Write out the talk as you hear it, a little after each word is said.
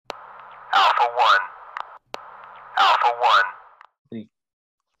One. Alpha One. Three.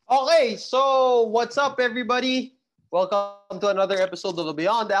 Okay, so what's up, everybody? Welcome to another episode of the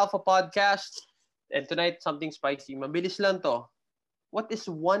Beyond Alpha podcast. And tonight, something spicy. Mabilis lang to. What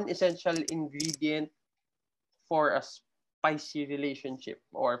is one essential ingredient for a spicy relationship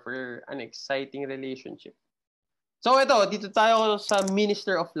or for an exciting relationship? So dito tayo sa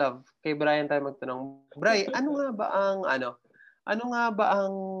Minister of Love. Kay Brian tayo magtanong. Brian, ano nga ba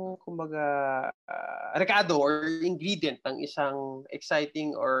ang kumbaga rekado or ingredient ng isang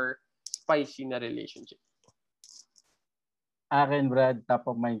exciting or spicy na relationship? Akin, Brad, top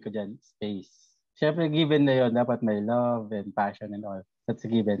of mind ko dyan, space. Siyempre, given na yun, dapat may love and passion and all. That's a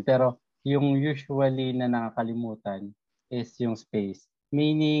given. Pero yung usually na nakakalimutan is yung space.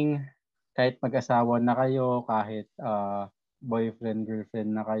 Meaning, kahit mag-asawa na kayo, kahit boyfriend,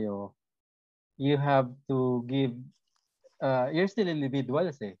 girlfriend na kayo, you have to give, you're still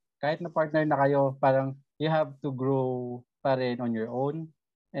individuals eh. Kahit na partner na kayo, parang you have to grow pa rin on your own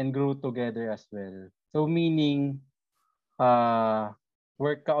and grow together as well. So meaning,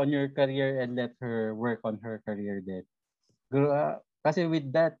 work ka on your career and let her work on her career din. Kasi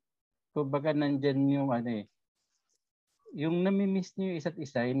with that, kumbaga nandyan yung yung namimiss niyo isa't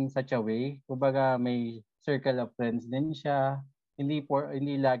isa in such a way, kumbaga may circle of friends din siya, hindi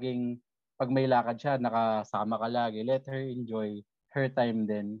laging pag may lakad siya, nakasama ka lagi, let her enjoy her time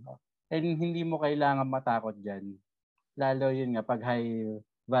din. And hindi mo kailangan matakot dyan. Lalo yun nga, pag high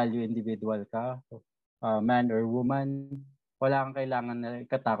value individual ka, man or woman, wala kang kailangan na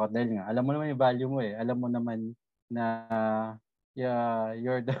ikatakot dahil nga, alam mo naman yung value mo eh. Alam mo naman na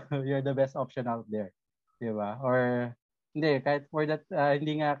you're the best option out there. Diba? Or hindi, kahit for that,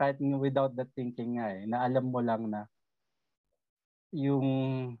 hindi nga kahit without that thinking nga eh, na alam mo lang na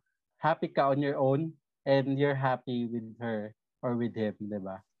yung happy ka on your own and you're happy with her or with him,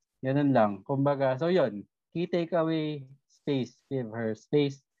 diba? Ganun lang. Kumbaga, so yun, key takeaway, space. Give her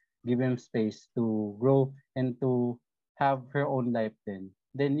space, give him space to grow and to have her own life din.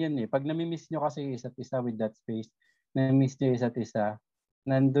 Then yun eh, pag namimiss nyo kasi isa't isa with that space, namimiss nyo isa't isa,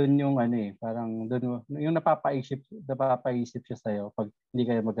 nandun yung parang dun, yung napapaisip siya sa'yo pag hindi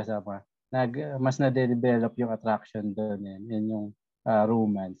kayo magkasama. Mas na-develop yung attraction doon yan. Yun yung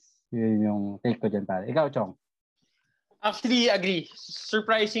romance. Yun yung take ko dyan pare. Ikaw, Chong? Actually, agree.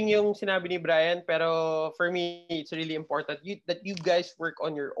 Surprising yung sinabi ni Brian, pero for me, it's really important that you guys work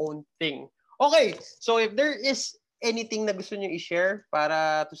on your own thing. Okay, so if there is anything na gusto nyo i-share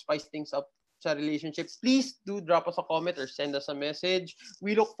para to spice things up sa relationships, please do drop us a comment or send us a message.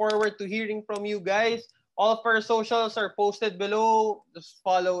 We look forward to hearing from you guys. All of our socials are posted below. Just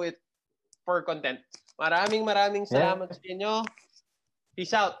follow it for content. Maraming salamat sa inyo.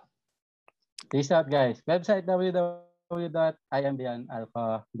 Peace out. Peace out, guys. Website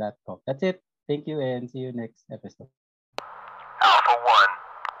www.iambeyondalpha.com. That's it. Thank you and see you next episode. Alpha One.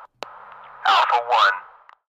 Alpha One.